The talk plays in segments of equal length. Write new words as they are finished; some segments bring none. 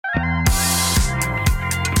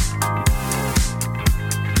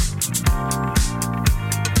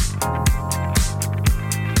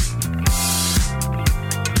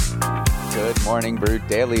Morning Brew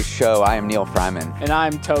Daily Show. I am Neil Fryman. And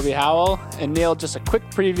I'm Toby Howell. And Neil, just a quick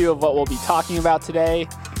preview of what we'll be talking about today.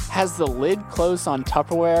 Has the lid closed on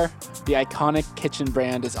Tupperware? The iconic kitchen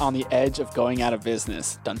brand is on the edge of going out of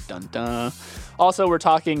business. Dun, dun, dun. Also, we're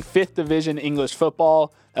talking 5th Division English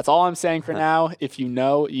football. That's all I'm saying for now. If you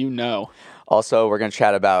know, you know. Also, we're going to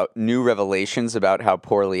chat about new revelations about how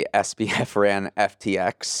poorly SBF ran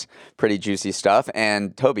FTX. Pretty juicy stuff.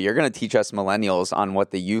 And Toby, you're going to teach us millennials on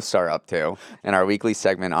what the youths are up to in our weekly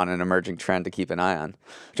segment on an emerging trend to keep an eye on,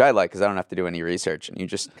 which I like because I don't have to do any research and you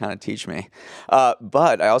just kind of teach me.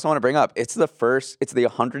 But I also want to bring up, it's the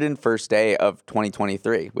 101st day of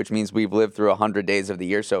 2023, which means we've lived through 100 days of the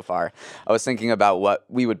year so far. I was thinking about what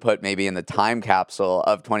we would put maybe in the time capsule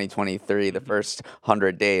of 2023, the first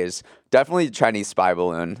 100 days. Definitely Chinese spy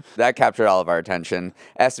balloon. That captured all of our attention.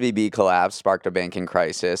 SVB collapse sparked a banking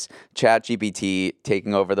crisis. ChatGPT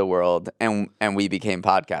taking over the world, and we became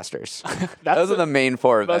podcasters. Those are the main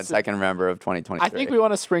 4 events I can remember of 2023. I think we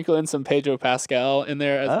want to sprinkle in some Pedro Pascal in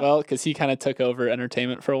there as well, because he kind of took over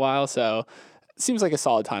entertainment for a while. So it seems like a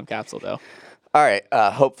solid time capsule, though. All right.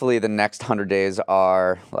 Hopefully the next 100 days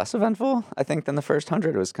are less eventful, I think, than the first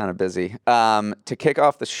 100. It was kind of busy. To kick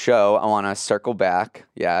off the show, I want to circle back.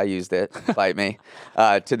 Yeah, I used it. Bite me.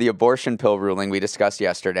 To the abortion pill ruling we discussed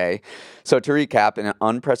yesterday. So to recap, in an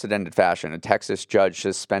unprecedented fashion, a Texas judge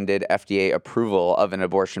suspended FDA approval of an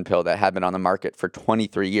abortion pill that had been on the market for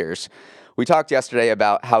 23 years. We talked yesterday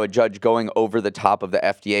about how a judge going over the top of the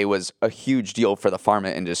FDA was a huge deal for the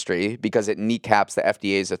pharma industry because it kneecaps the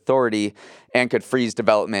FDA's authority and could freeze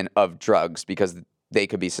development of drugs because they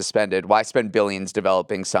could be suspended. Why spend billions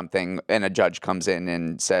developing something and a judge comes in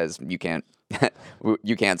and says you can't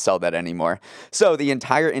sell that anymore? So the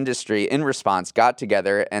entire industry in response got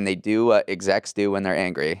together and they do what execs do when they're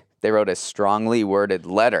angry. They wrote a strongly worded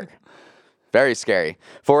letter. Very scary.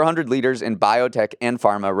 400 leaders in biotech and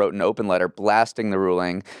pharma wrote an open letter blasting the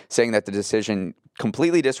ruling, saying that the decision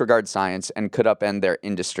completely disregards science and could upend their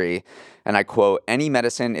industry. And I quote, "Any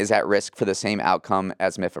medicine is at risk for the same outcome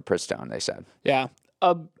as mifepristone," they said. Yeah.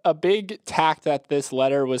 A big tack that this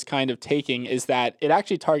letter was kind of taking is that it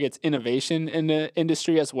actually targets innovation in the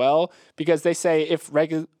industry as well, because they say if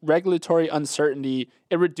regulatory uncertainty,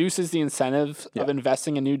 it reduces the incentive of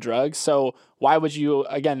investing in new drugs. So why would you,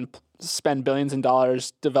 again, spend billions of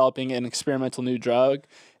dollars developing an experimental new drug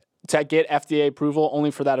to get FDA approval, only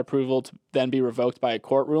for that approval to then be revoked by a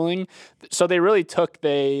court ruling? So they really took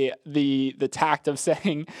the tact of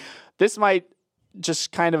saying this might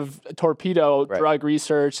just kind of torpedo drug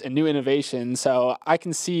research and new innovation. So I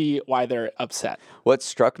can see why they're upset. What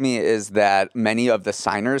struck me is that many of the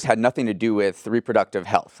signers had nothing to do with reproductive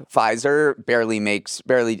health. Pfizer barely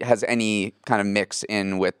has any kind of mix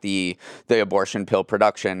in with the abortion pill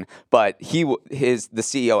production, but the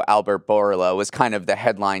CEO Albert Bourla was kind of the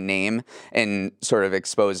headline name in sort of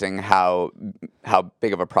exposing how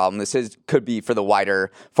big of a problem this could be for the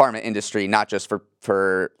wider pharma industry, not just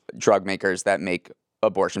for drug makers that make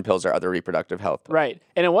abortion pills or other reproductive health. Right.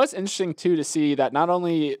 And it was interesting, too, to see that not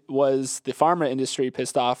only was the pharma industry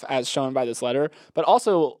pissed off, as shown by this letter, but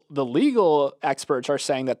also the legal experts are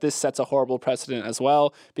saying that this sets a horrible precedent as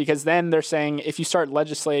well, because then they're saying if you start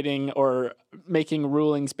legislating or making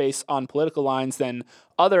rulings based on political lines, then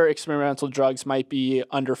other experimental drugs might be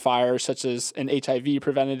under fire, such as an HIV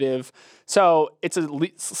preventative. So it's a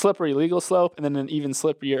slippery legal slope and then an even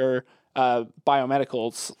slipperier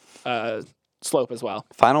biomedical slope as well.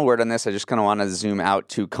 Final word on this, I just kind of want to zoom out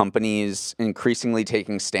to companies increasingly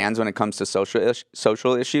taking stands when it comes to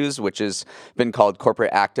social issues, which has been called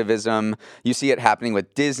corporate activism. You see it happening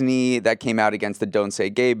with Disney that came out against the Don't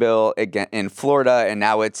Say Gay bill again in Florida, and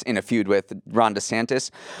now it's in a feud with Ron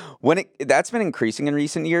DeSantis. That's been increasing in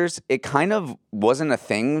recent years. It kind of wasn't a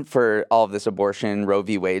thing for all of this abortion Roe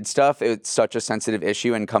v. Wade stuff. It's such a sensitive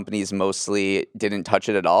issue, and companies mostly didn't touch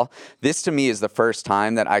it at all. This, to me, is the first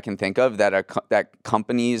time that I can think of that that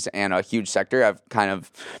companies and a huge sector have kind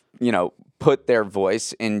of, put their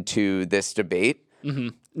voice into this debate. Mm-hmm.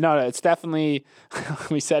 No, it's definitely,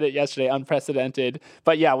 we said it yesterday, unprecedented.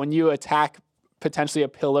 But yeah, when you attack potentially a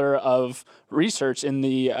pillar of research in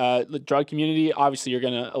the drug community, obviously you're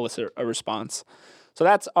going to elicit a response. So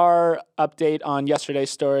that's our update on yesterday's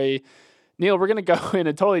story. Neil, we're going to go in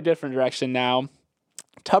a totally different direction now.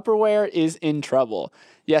 Tupperware is in trouble.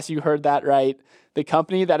 Yes, you heard that right. The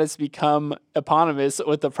company that has become eponymous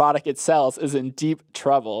with the product it sells is in deep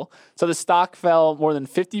trouble. So the stock fell more than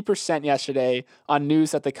 50% yesterday on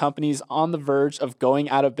news that the company's on the verge of going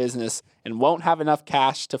out of business and won't have enough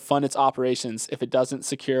cash to fund its operations if it doesn't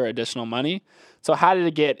secure additional money. So how did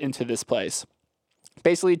it get into this place?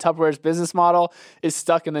 Basically, Tupperware's business model is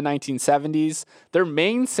stuck in the 1970s. Their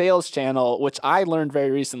main sales channel, which I learned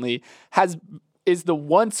very recently, is the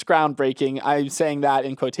once groundbreaking, I'm saying that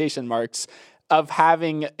in quotation marks, of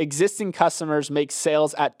having existing customers make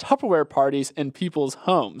sales at Tupperware parties in people's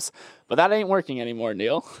homes. But that ain't working anymore,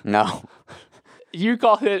 Neil. No. You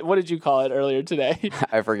called it, what did you call it earlier today?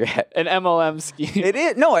 I forget. An MLM scheme. It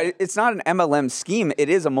is. No, it's not an MLM scheme. It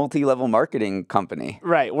is a multi-level marketing company.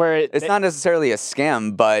 Right. Where It's not necessarily a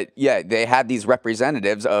scam, but yeah, they had these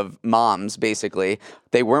representatives of moms, basically.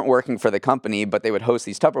 They weren't working for the company, but they would host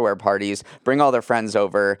these Tupperware parties, bring all their friends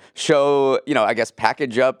over, show, I guess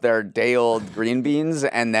package up their day-old green beans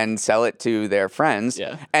and then sell it to their friends.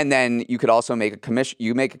 Yeah. And then you could also make a commission.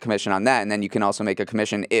 You make a commission on that, and then you can also make a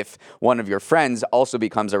commission if one of your friends also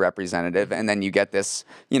becomes a representative, and then you get this,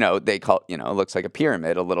 they call, it looks like a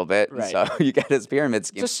pyramid a little bit. Right. So you get this pyramid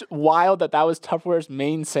scheme. Just wild that was Tupperware's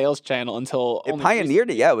main sales channel until It pioneered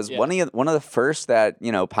it. Yeah, it was one of the first that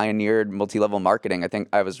pioneered multi-level marketing. I think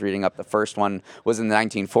I was reading up the first one was in the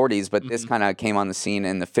 1940s, but this kind of came on the scene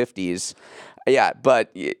in the 50s. Yeah,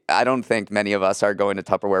 but I don't think many of us are going to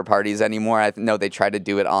Tupperware parties anymore. I know they tried to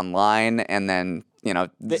do it online, and then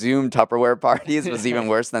Zoom Tupperware parties was even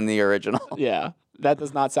worse than the original. Yeah. That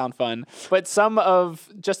does not sound fun. But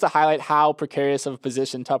just to highlight how precarious of a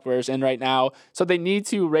position Tupperware is in right now. So they need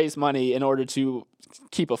to raise money in order to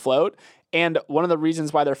keep afloat. And one of the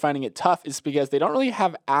reasons why they're finding it tough is because they don't really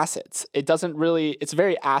have assets. It's a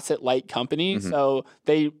very asset light company. Mm-hmm. So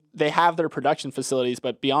they have their production facilities,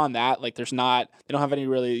 but beyond that, they don't have any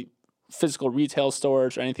really physical retail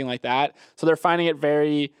stores or anything like that. So they're finding it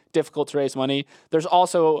very difficult to raise money. There's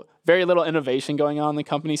also very little innovation going on in the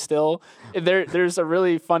company still. There's a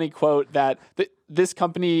really funny quote that this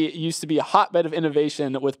company used to be a hotbed of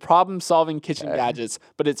innovation with problem-solving kitchen gadgets,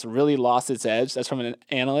 but it's really lost its edge. That's from an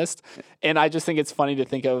analyst. And I just think it's funny to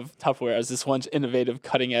think of Tupperware as this one innovative,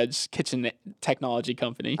 cutting-edge kitchen technology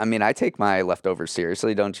company. I mean, I take my leftovers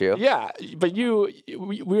seriously, don't you? Yeah, but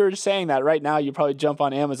we were just saying that right now you probably jump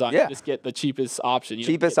on Amazon and just get the cheapest option.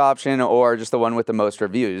 Cheapest option or just the one with the most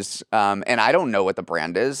reviews. And I don't know what the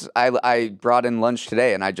brand is. I brought in lunch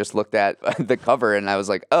today and I just looked at the cover and I was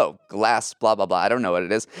like, oh, glass, blah, blah, blah. I don't know what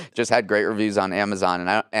it is. Just had great reviews on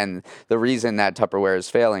Amazon. And the reason that Tupperware is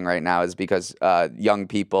failing right now is because young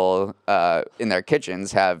people in their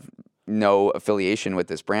kitchens have no affiliation with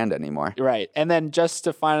this brand anymore. Right. And then just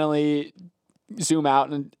to finally zoom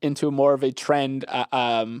out into more of a trend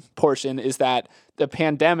portion is that the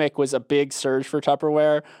pandemic was a big surge for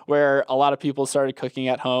Tupperware where a lot of people started cooking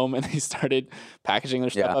at home and they started packaging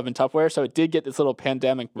their stuff up in Tupperware. So it did get this little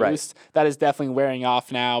pandemic boost. Right. That is definitely wearing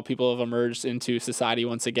off now. People have emerged into society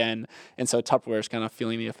once again. And so Tupperware is kind of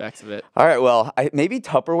feeling the effects of it. All right. Well, maybe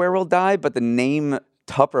Tupperware will die, but the name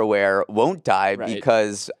Tupperware won't die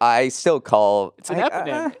because I still call it's an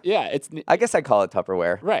epidemic. I guess I call it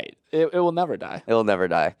Tupperware. Right. It will never die. It will never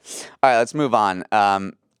die. All right, let's move on.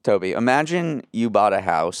 Toby, imagine you bought a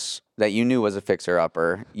house that you knew was a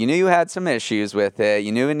fixer-upper. You knew you had some issues with it.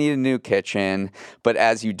 You knew it needed a new kitchen. But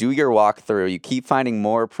as you do your walkthrough, you keep finding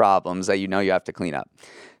more problems that you know you have to clean up.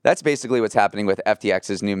 That's basically what's happening with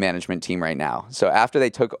FTX's new management team right now. So after they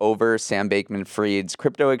took over Sam Bankman-Fried's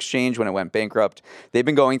crypto exchange when it went bankrupt, they've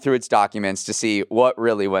been going through its documents to see what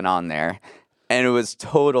really went on there. And it was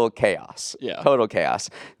total chaos. Yeah. Total chaos.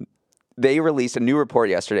 They released a new report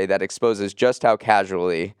yesterday that exposes just how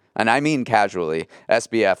casually, and I mean casually,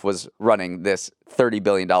 SBF was running this $30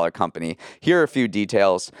 billion company. Here are a few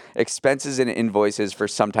details. Expenses and invoices for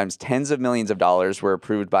sometimes tens of millions of dollars were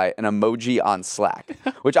approved by an emoji on Slack,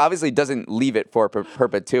 which obviously doesn't leave it for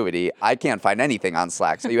perpetuity. I can't find anything on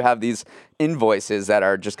Slack. So you have these invoices that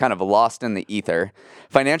are just kind of lost in the ether.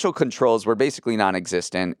 Financial controls were basically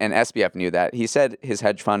non-existent, and SBF knew that. He said his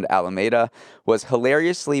hedge fund, Alameda, was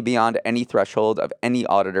hilariously beyond any threshold of any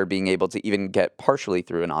auditor being able to even get partially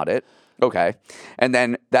through an audit. Okay. And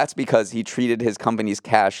then that's because he treated his company's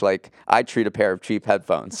cash like I treat a pair of cheap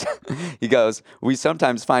headphones. He goes, we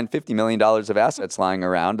sometimes find $50 million of assets lying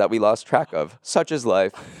around that we lost track of. Such is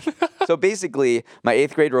life. So basically, my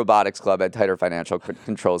 8th grade robotics club had tighter financial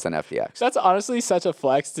controls than FTX. That's honestly such a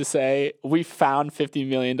flex to say we found $50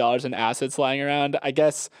 million in assets lying around. I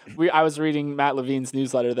guess I was reading Matt Levine's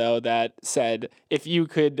newsletter, though, that said if you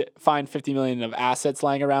could find $50 million of assets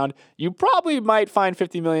lying around, you probably might find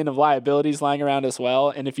 $50 million of liabilities lying around as well.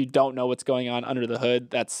 And if you don't know what's going on under the hood,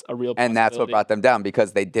 that's a real possibility. And that's what brought them down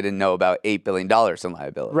because they didn't know about $8 billion in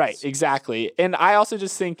liabilities. Right, exactly. And I also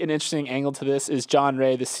just think an interesting angle to this is John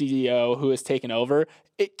Ray, the CEO who has taken over,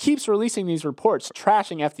 it keeps releasing these reports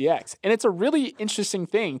trashing FTX. And it's a really interesting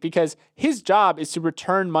thing because his job is to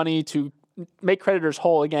return money to make creditors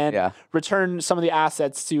whole again, Yeah. return some of the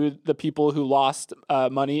assets to the people who lost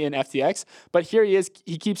money in FTX. But here he is,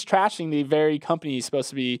 he keeps trashing the very company he's supposed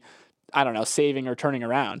to be, I don't know, saving or turning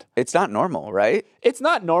around. It's not normal, right? It's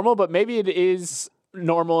not normal, but maybe it is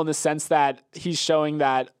normal in the sense that he's showing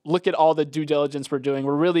that, look at all the due diligence we're doing.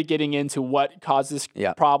 We're really getting into what caused this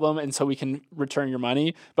problem, and so we can return your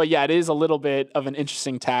money. But yeah, it is a little bit of an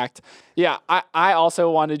interesting tact. Yeah, I also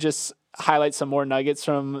want to just highlight some more nuggets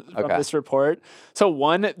from this report. So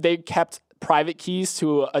one, they kept private keys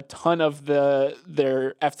to a ton of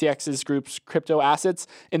their FTX's group's crypto assets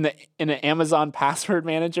in an Amazon password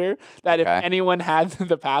manager that if anyone had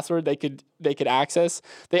the password, they could access.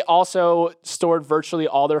 They also stored virtually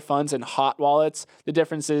all their funds in hot wallets. The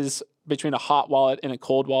difference is between a hot wallet and a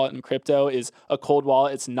cold wallet in crypto is a cold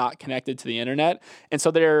wallet, it's not connected to the internet. And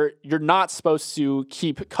so you're not supposed to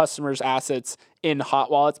keep customers' assets in hot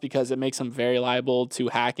wallets because it makes them very liable to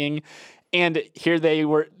hacking. And here they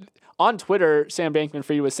were on Twitter, Sam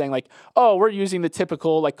Bankman-Fried was saying like, oh, we're using the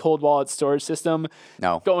typical like cold wallet storage system.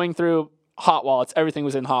 No. Going through hot wallets. Everything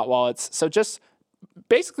was in hot wallets. So just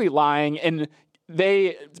basically lying. And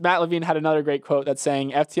Matt Levine had another great quote that's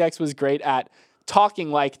saying FTX was great at talking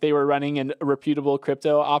like they were running a reputable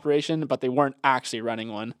crypto operation, but they weren't actually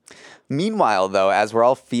running one. Meanwhile, though, as we're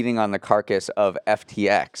all feeding on the carcass of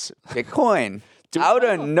FTX, Bitcoin out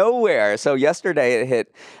of nowhere. So yesterday it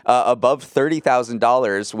hit above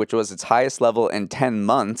 $30,000, which was its highest level in 10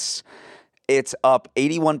 months. It's up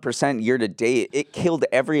 81% year to date. It killed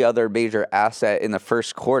every other major asset in the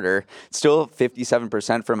first quarter. Still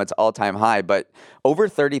 57% from its all-time high, but over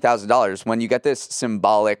 $30,000. When you get this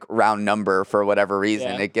symbolic round number for whatever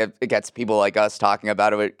reason, it gets people like us talking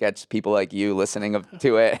about it. It gets people like you listening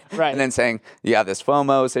to it, right? And then saying you have this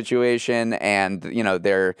FOMO situation, and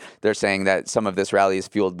they're saying that some of this rally is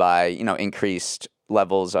fueled by increased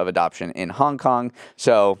levels of adoption in Hong Kong.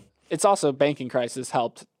 So it's also banking crisis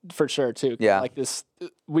helped for sure too. Yeah, like this,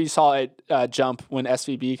 we saw it jump when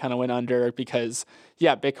SVB kind of went under because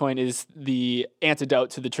Bitcoin is the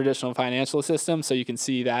antidote to the traditional financial system. So you can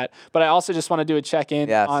see that. But I also just want to do a check-in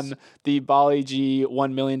on the Bali G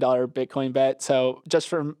 $1 million Bitcoin bet. So just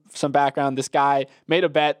for some background, this guy made a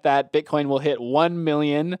bet that Bitcoin will hit 1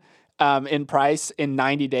 million in price in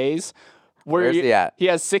 90 days. Where's he at? He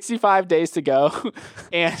has 65 days to go,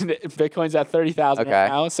 and Bitcoin's at 30,000 right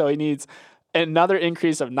now. So he needs another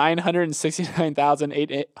increase of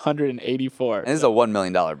 969,884. And this is a $1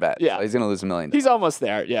 million bet. Yeah. So he's going to lose $1 million. He's almost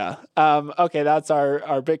there, yeah. Okay, that's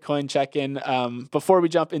our Bitcoin check-in. Before we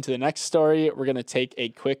jump into the next story, we're going to take a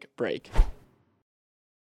quick break.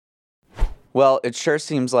 Well, it sure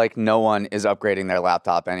seems like no one is upgrading their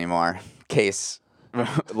laptop anymore. Case,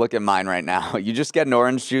 look at mine right now. You just get an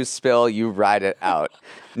orange juice spill, you ride it out.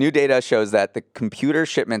 New data shows that the computer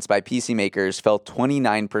shipments by PC makers fell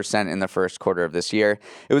 29% in the first quarter of this year.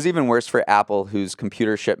 It was even worse for Apple, whose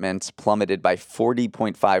computer shipments plummeted by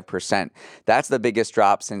 40.5%. That's the biggest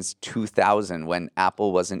drop since 2000, when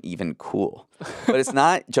Apple wasn't even cool. But it's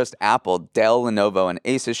not just Apple. Dell, Lenovo, and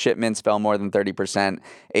Asus shipments fell more than 30%.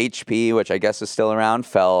 HP, which I guess is still around,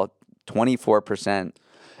 fell 24%.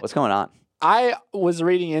 What's going on? I was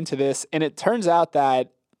reading into this, and it turns out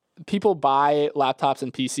that people buy laptops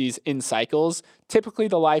and PCs in cycles. Typically,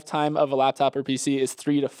 the lifetime of a laptop or PC is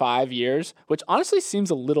 3 to 5 years, which honestly seems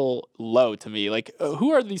a little low to me. Like,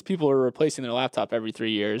 who are these people who are replacing their laptop every 3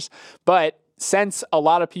 years? But since a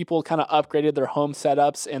lot of people kind of upgraded their home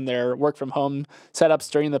setups and their work from home setups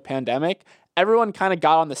during the pandemic, everyone kind of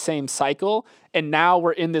got on the same cycle. And now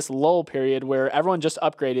we're in this lull period where everyone just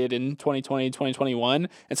upgraded in 2020, 2021.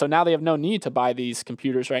 And so now they have no need to buy these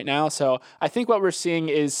computers right now. So I think what we're seeing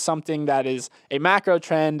is something that is a macro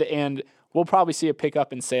trend, and we'll probably see a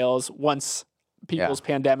pickup in sales once people's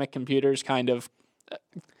pandemic computers kind of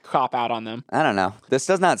cop out on them. I don't know. This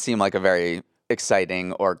does not seem like a very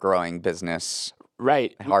exciting or growing business.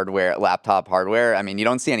 Right. Laptop hardware. I mean, you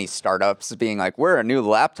don't see any startups being like, we're a new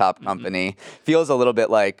laptop company. Feels a little bit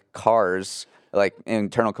like cars, like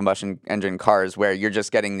internal combustion engine cars, where you're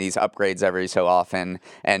just getting these upgrades every so often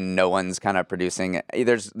and no one's kind of producing.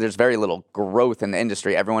 There's very little growth in the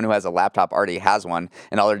industry. Everyone who has a laptop already has one,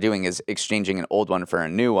 and all they're doing is exchanging an old one for a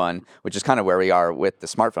new one, which is kind of where we are with the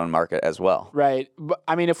smartphone market as well. Right. But,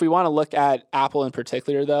 I mean, if we want to look at Apple in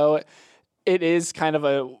particular, though, it is kind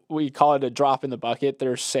of we call it a drop in the bucket.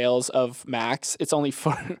 Their sales of Macs, it's only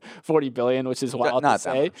 $40 billion, which is wild to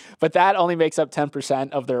say. But that only makes up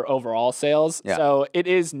 10% of their overall sales. Yeah. So it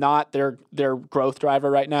is not their growth driver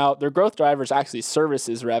right now. Their growth driver is actually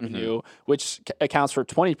services revenue, which accounts for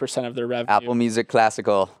 20% of their revenue. Apple Music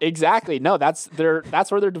Classical. Exactly. No, that's where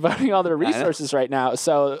they're devoting all their resources right now.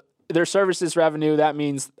 So their services revenue, that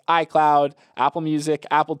means iCloud, Apple Music,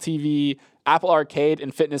 Apple TV, Apple Arcade,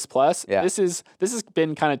 and Fitness Plus. Yeah. This has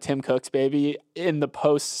been kind of Tim Cook's baby in the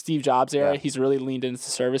post Steve Jobs era. Yeah. He's really leaned into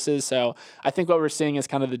services. So I think what we're seeing is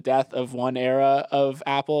kind of the death of one era of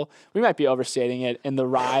Apple. We might be overstating it in the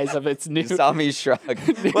rise of its new. You saw me shrug.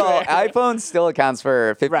 Well, iPhone still accounts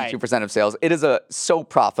for 52% of sales. It is a so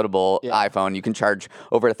profitable iPhone. You can charge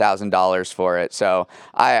over $1,000 for it. So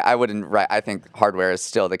I wouldn't. I think hardware is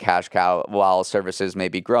still the cash cow, while services may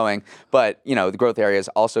be growing. But the growth areas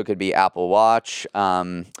also could be Apple Watch,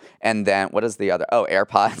 and then what is the other? Oh,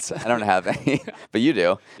 AirPods. I don't have any, but you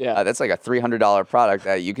do. Yeah, that's like a $300 product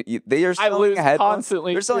that they are selling headphones.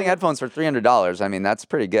 Constantly. They're selling headphones for $300. I mean, that's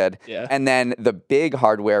pretty good. Yeah. And then the big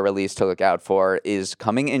hardware release to look out for is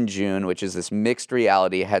coming in June, which is this mixed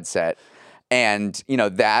reality headset. And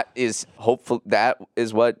that is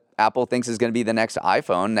what Apple thinks is going to be the next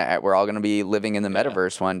iPhone, that we're all going to be living in the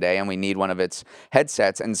metaverse one day, and we need one of its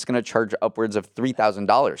headsets, and it's going to charge upwards of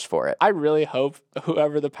 $3,000 for it. I really hope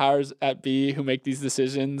whoever the powers at be who make these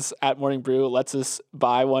decisions at Morning Brew lets us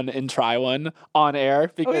buy one and try one on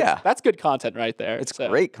air, because that's good content right there. It's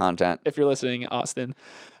great content. If you're listening, Austin.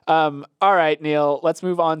 All right, Neil, let's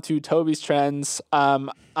move on to Toby's Trends.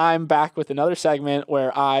 I'm back with another segment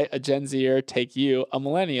where I, a Gen Zer, take you, a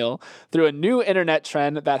millennial, through a new internet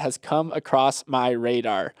trend that has come across my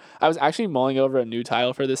radar. I was actually mulling over a new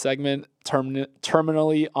title for this segment,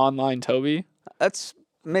 Terminally Online Toby. That's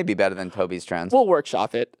maybe better than Toby's Trends. We'll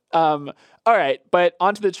workshop it. All right, but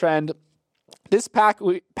onto the trend. This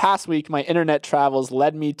past week, my internet travels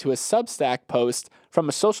led me to a Substack post from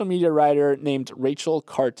a social media writer named Rachel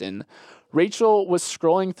Carton. Rachel was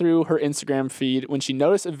scrolling through her Instagram feed when she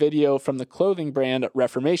noticed a video from the clothing brand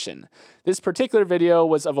Reformation. This particular video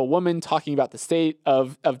was of a woman talking about the state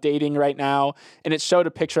of dating right now, and it showed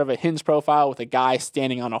a picture of a Hinge profile with a guy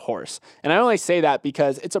standing on a horse. And I only say that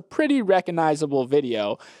because it's a pretty recognizable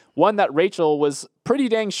video, one that Rachel was pretty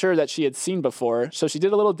dang sure that she had seen before. So she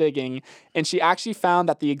did a little digging, and she actually found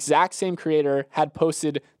that the exact same creator had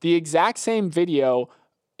posted the exact same video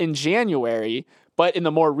in January. But in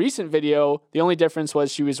the more recent video, the only difference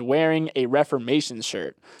was she was wearing a Reformation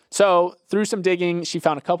shirt. So through some digging, she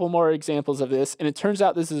found a couple more examples of this. And it turns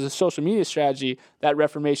out this is a social media strategy that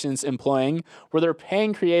Reformation's employing, where they're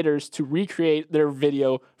paying creators to recreate their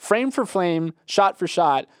video frame for frame, shot for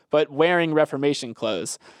shot, but wearing Reformation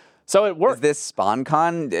clothes. So it works. Is this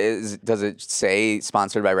SpawnCon? Does it say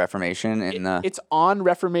sponsored by Reformation? It's on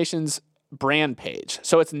Reformation's brand page.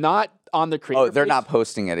 So it's not on the creator they're page. not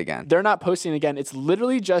posting it again. They're not posting it again. It's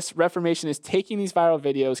literally just Reformation is taking these viral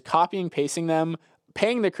videos, copying, pasting them,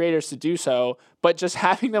 paying the creators to do so, but just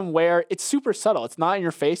having them wear, it's super subtle. It's not in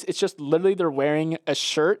your face. It's just literally they're wearing a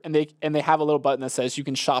shirt, and they have a little button that says you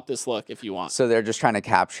can shop this look if you want. So they're just trying to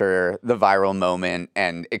capture the viral moment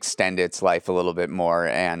and extend its life a little bit more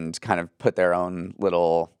and kind of put their own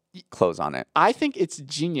little clothes on it. I think it's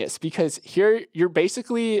genius, because here you're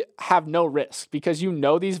basically have no risk, because these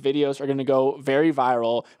videos are going to go very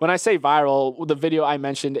viral. When I say viral, the video I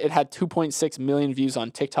mentioned, it had 2.6 million views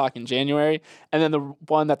on TikTok in January, and then the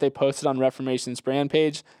one that they posted on Reformation's brand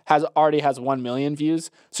page already has 1 million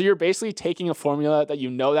views. So you're basically taking a formula that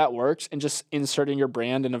that works and just inserting your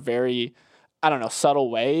brand in a very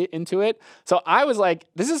subtle way into it. So I was like,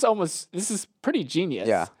 this is pretty genius.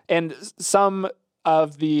 Yeah. And some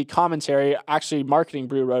of the commentary, actually Marketing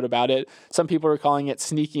Brew wrote about it. Some people are calling it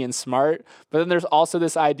sneaky and smart, but then there's also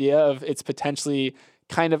this idea of it's potentially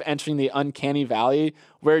kind of entering the uncanny valley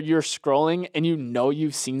where you're scrolling and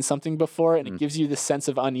you've seen something before, and it gives you this sense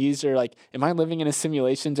of unease, or like, am I living in a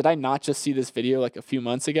simulation? Did I not just see this video like a few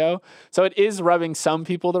months ago? So it is rubbing some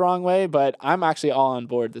people the wrong way, but I'm actually all on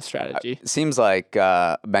board this strategy. It seems like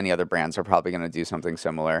many other brands are probably going to do something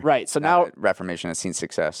similar. Right. So now Reformation has seen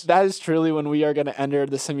success. That is truly when we are going to enter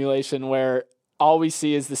the simulation where all we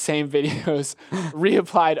see is the same videos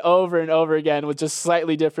reapplied over and over again with just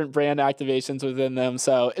slightly different brand activations within them.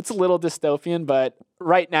 So it's a little dystopian, but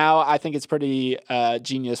right now I think it's pretty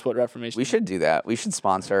genius what Reformation. We should do that. We should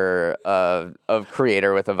sponsor a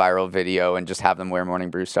creator with a viral video and just have them wear Morning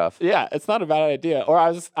Brew stuff. Yeah, it's not a bad idea. Or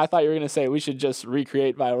I thought you were going to say we should just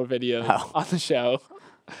recreate viral videos on the show.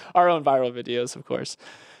 Our own viral videos, of course.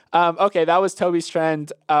 Okay, that was Toby's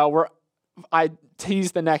Trend. I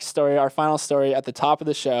teased the next story, our final story, at the top of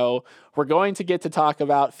the show. We're going to get to talk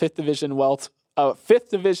about 5th Division a 5th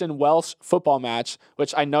Division Welsh football match,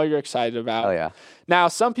 which I know you're excited about. Oh, yeah. Now,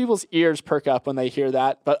 some people's ears perk up when they hear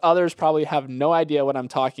that, but others probably have no idea what I'm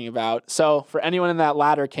talking about. So for anyone in that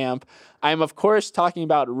latter camp, I am, of course, talking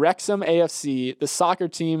about Wrexham AFC, the soccer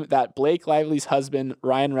team that Blake Lively's husband,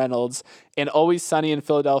 Ryan Reynolds, and Always Sunny in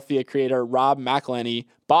Philadelphia creator Rob McElhenney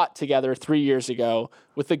bought together 3 years ago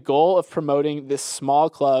with the goal of promoting this small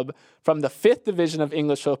club from the 5th division of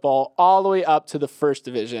English football all the way up to the 1st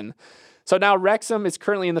division. So now Wrexham is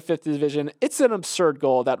currently in the 5th division. It's an absurd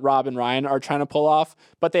goal that Rob and Ryan are trying to pull off,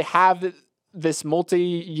 but they have this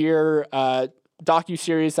multi-year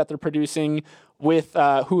docuseries that they're producing with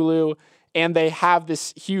Hulu, and they have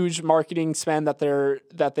this huge marketing spend that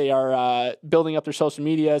they are building up their social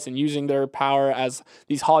medias and using their power as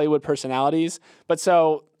these Hollywood personalities. But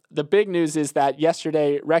so the big news is that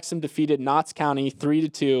yesterday, Wrexham defeated Notts County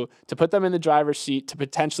 3-2 to put them in the driver's seat to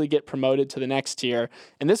potentially get promoted to the next tier.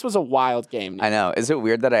 And this was a wild game. I know. Is it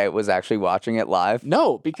weird that I was actually watching it live?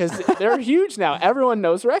 No, because they're huge now. Everyone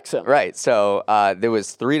knows Wrexham. Right. So there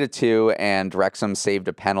was 3-2, and Wrexham saved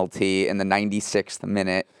a penalty in the 96th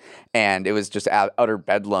minute. And it was just utter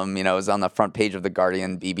bedlam. You know, it was on the front page of The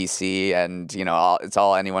Guardian, BBC, and, you know, it's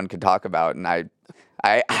all anyone could talk about. And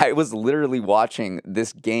I was literally watching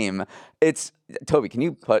this game. Toby, can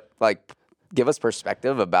you give us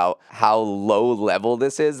perspective about how low level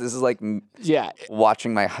this is? This is like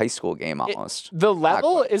watching my high school game almost. The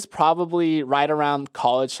level is probably right around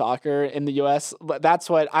college soccer in the U.S. That's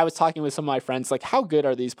what I was talking with some of my friends, like, how good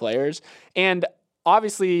are these players? And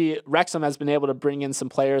obviously, Wrexham has been able to bring in some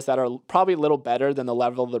players that are probably a little better than the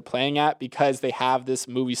level they're playing at because they have this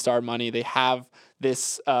movie star money. They have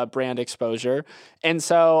this brand exposure. And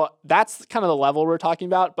so that's kind of the level we're talking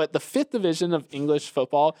about. But the 5th division of English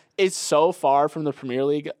football is so far from the Premier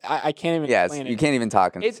League. I can't even explain it. You can't even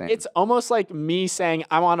talk in the same. It's almost like me saying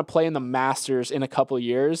I want to play in the Masters in a couple of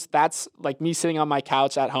years. That's like me sitting on my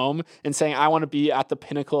couch at home and saying I want to be at the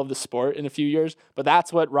pinnacle of the sport in a few years. But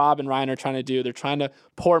that's what Rob and Ryan are trying to do. They're trying to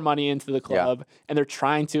pour money into the club, and they're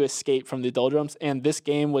trying to escape from the doldrums. And this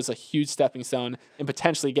game was a huge stepping stone in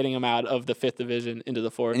potentially getting them out of the 5th division into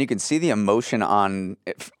the 4th. And you can see the emotion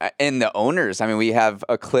in the owners. I mean, we have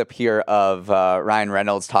a clip here of Ryan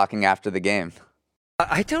Reynolds talking after the game.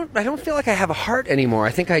 I don't feel like I have a heart anymore.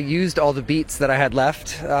 I think I used all the beats that I had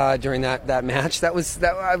left during that match. That was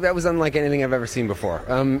unlike anything I've ever seen before,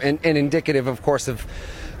 and indicative, of course, of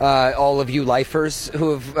all of you lifers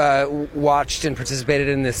who have watched and participated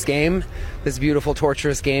in this game, this beautiful,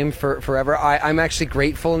 torturous game forever. I'm actually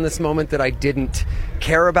grateful in this moment that I didn't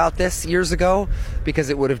care about this years ago, because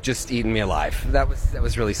it would have just eaten me alive. That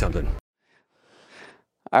was really something.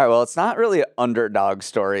 All right, well, it's not really an underdog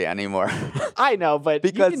story anymore. I know, but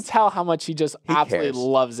you can tell how much he absolutely cares.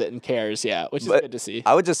 Loves it and cares, which is good to see.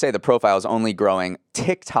 I would just say the profile is only growing.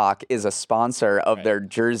 TikTok is a sponsor of their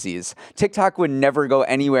jerseys. TikTok would never go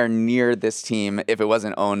anywhere near this team if it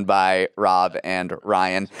wasn't owned by Rob and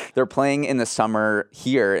Ryan. They're playing in the summer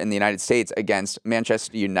here in the United States against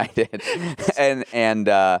Manchester United and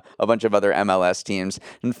a bunch of other MLS teams.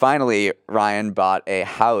 And finally, Ryan bought a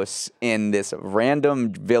house in this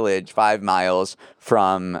random village 5 miles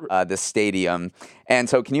from the stadium. And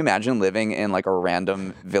so can you imagine living in like a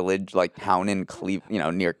random village, like town in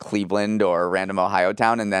near Cleveland, or a random Ohio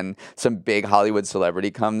town, and then some big Hollywood celebrity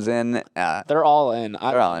comes in? They're all in.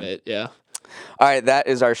 They're all in. It, yeah. All right, that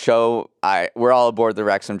is our show. We're all aboard the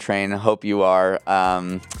Wrexham train. Hope you are.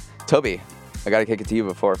 Toby, I got to kick it to you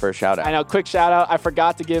before first shout out. I know, quick shout out. I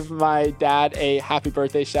forgot to give my dad a happy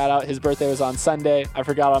birthday shout out. His birthday was on Sunday. I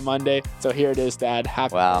forgot on Monday. So here it is, Dad.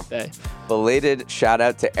 Happy birthday. Belated shout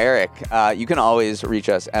out to Eric. You can always reach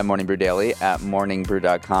us at Morning Brew Daily at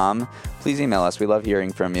morningbrew.com. Please email us. We love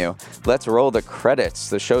hearing from you. Let's roll the credits.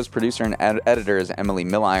 The show's producer and editor is Emily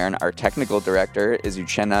Milliron. Our technical director is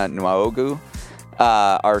Uchenna Nwaogu.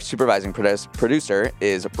 Our supervising producer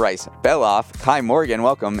is Bryce Beloff. Kai Morgan,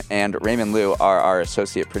 welcome, and Raymond Liu are our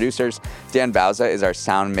associate producers. Dan Bauza is our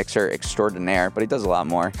sound mixer extraordinaire, but he does a lot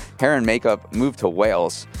more. Hair and makeup moved to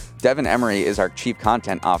Wales. Devin Emery is our chief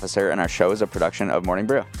content officer, and our show is a production of Morning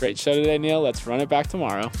Brew. Great show today, Neil. Let's run it back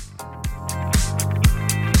tomorrow.